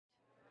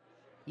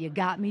You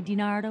got me,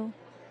 DiNardo?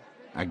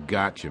 I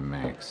got you,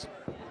 Max.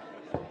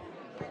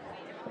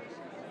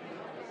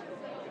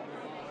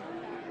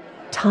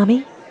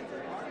 Tommy?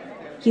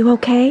 You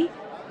okay?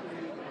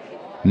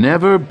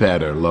 Never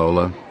better,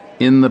 Lola.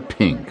 In the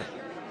pink.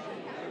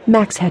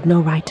 Max had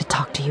no right to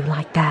talk to you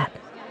like that.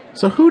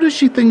 So who does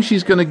she think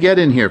she's going to get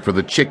in here for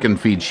the chicken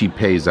feed she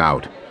pays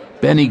out?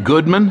 Benny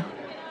Goodman?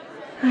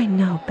 I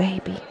know,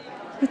 baby.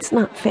 It's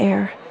not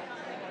fair.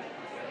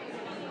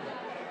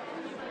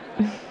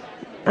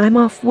 I'm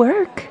off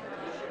work.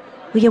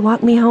 Will you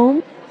walk me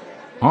home?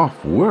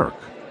 Off work?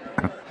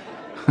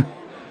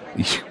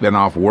 You've been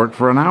off work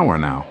for an hour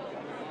now.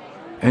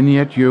 And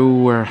yet you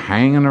were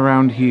hanging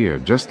around here,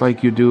 just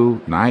like you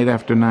do night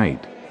after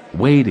night,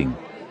 waiting.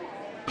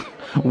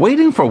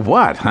 Waiting for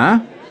what,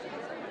 huh?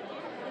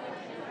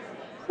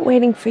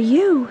 Waiting for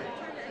you.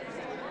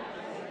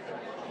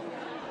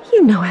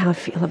 You know how I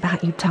feel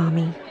about you,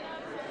 Tommy.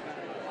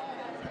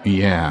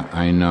 Yeah,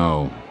 I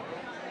know.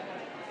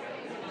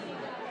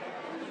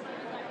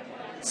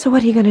 So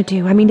what are you going to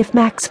do? I mean, if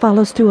Max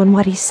follows through on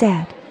what he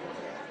said?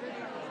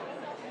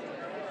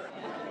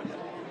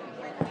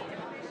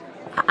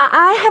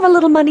 I have a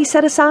little money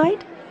set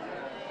aside.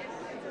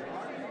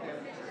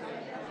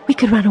 We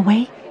could run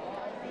away.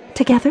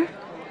 Together.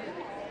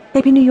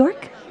 Maybe New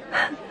York.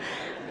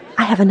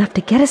 I have enough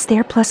to get us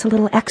there, plus a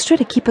little extra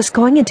to keep us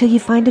going until you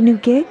find a new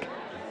gig.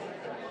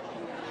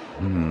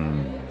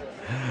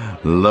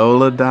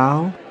 Lola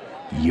doll,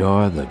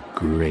 you're the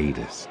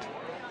greatest.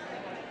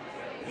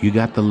 You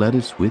got the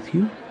lettuce with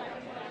you?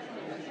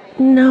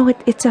 No,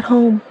 it's at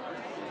home.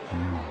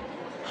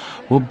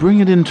 Well, bring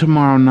it in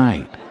tomorrow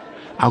night.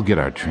 I'll get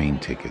our train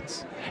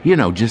tickets. You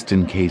know, just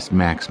in case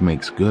Max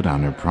makes good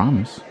on her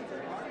promise.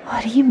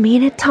 What do you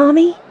mean it,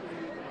 Tommy?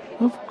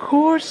 Of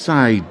course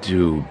I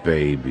do,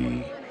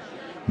 baby.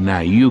 Now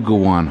you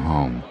go on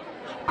home.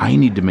 I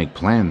need to make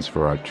plans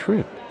for our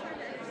trip.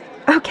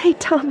 Okay,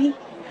 Tommy.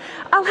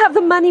 I'll have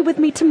the money with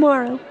me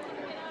tomorrow.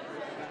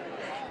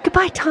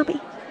 Goodbye,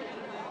 Tommy.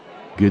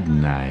 Good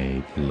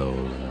night,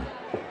 Lola.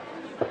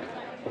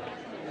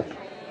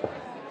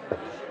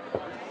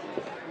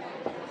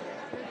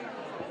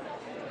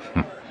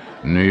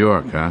 New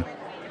York, huh?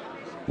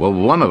 Well,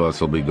 one of us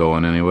will be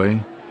going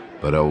anyway,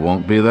 but it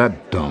won't be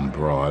that dumb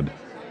broad.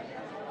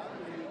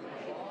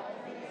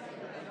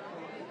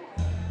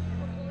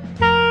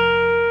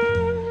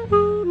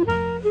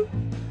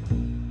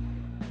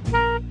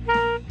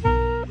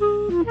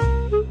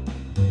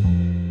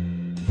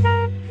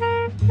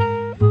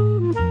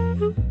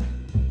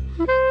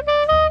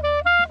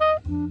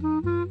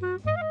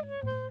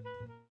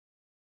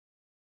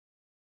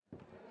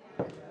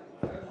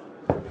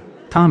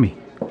 Tommy,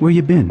 where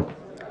you been?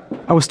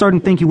 I was starting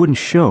to think you wouldn't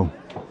show.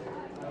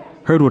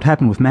 Heard what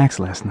happened with Max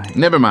last night.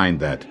 Never mind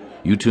that.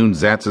 You tuned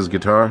Zatz's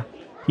guitar?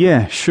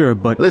 Yeah, sure,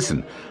 but...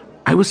 Listen,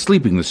 I was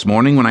sleeping this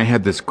morning when I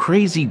had this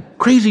crazy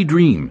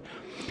dream.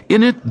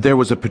 In it, there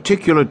was a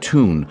particular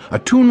tune, a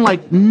tune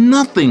like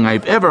nothing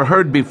I've ever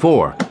heard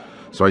before.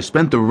 So I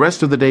spent the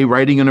rest of the day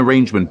writing an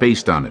arrangement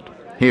based on it.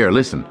 Here,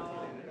 listen.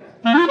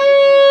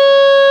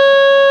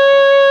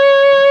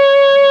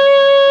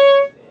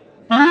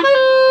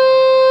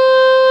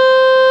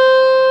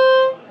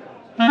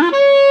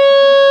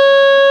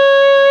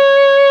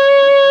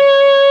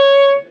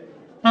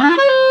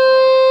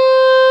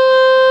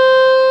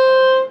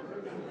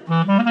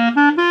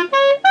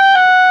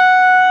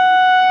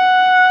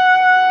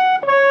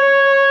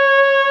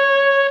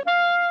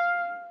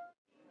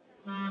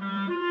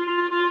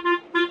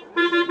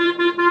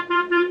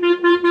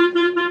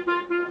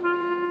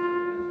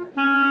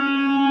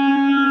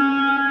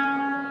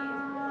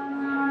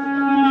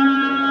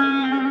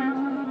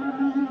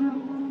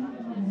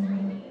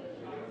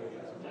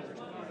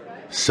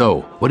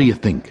 So, what do you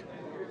think?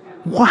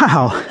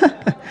 Wow!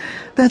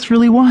 That's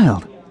really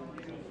wild.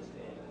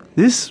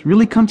 This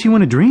really come to you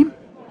in a dream?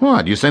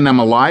 What, you saying I'm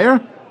a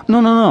liar?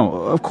 No,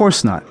 of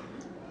course not.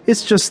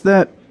 It's just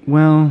that,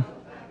 well,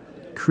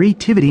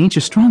 creativity ain't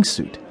your strong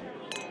suit.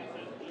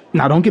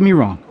 Now, don't get me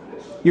wrong.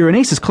 You're an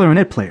ace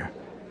clarinet player.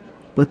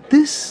 But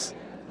this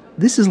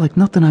is like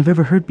nothing I've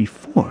ever heard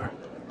before.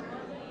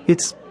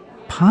 It's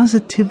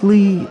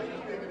positively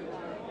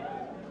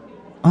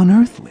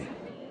unearthly.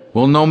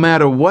 Well, no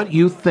matter what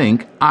you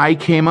think, I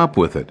came up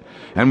with it.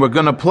 And we're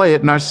going to play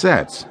it in our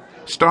sets.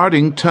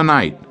 Starting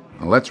tonight.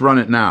 Let's run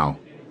it now.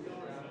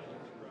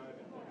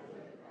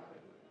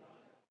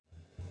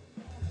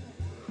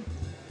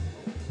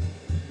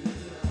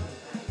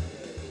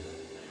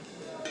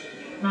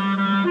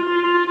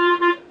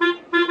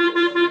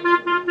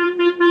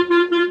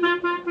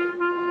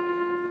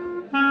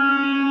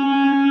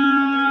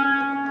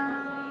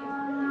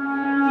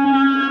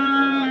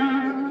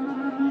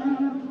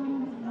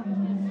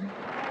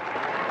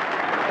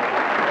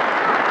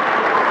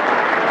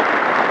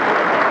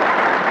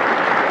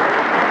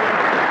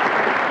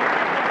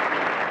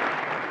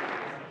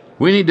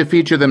 We need to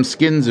feature them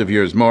skins of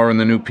yours more in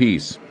the new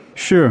piece.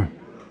 Sure,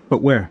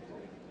 but where?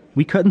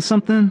 We cutting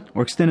something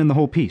or extending the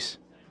whole piece?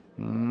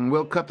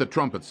 We'll cut the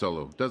trumpet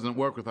solo. Doesn't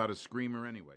work without a screamer anyway.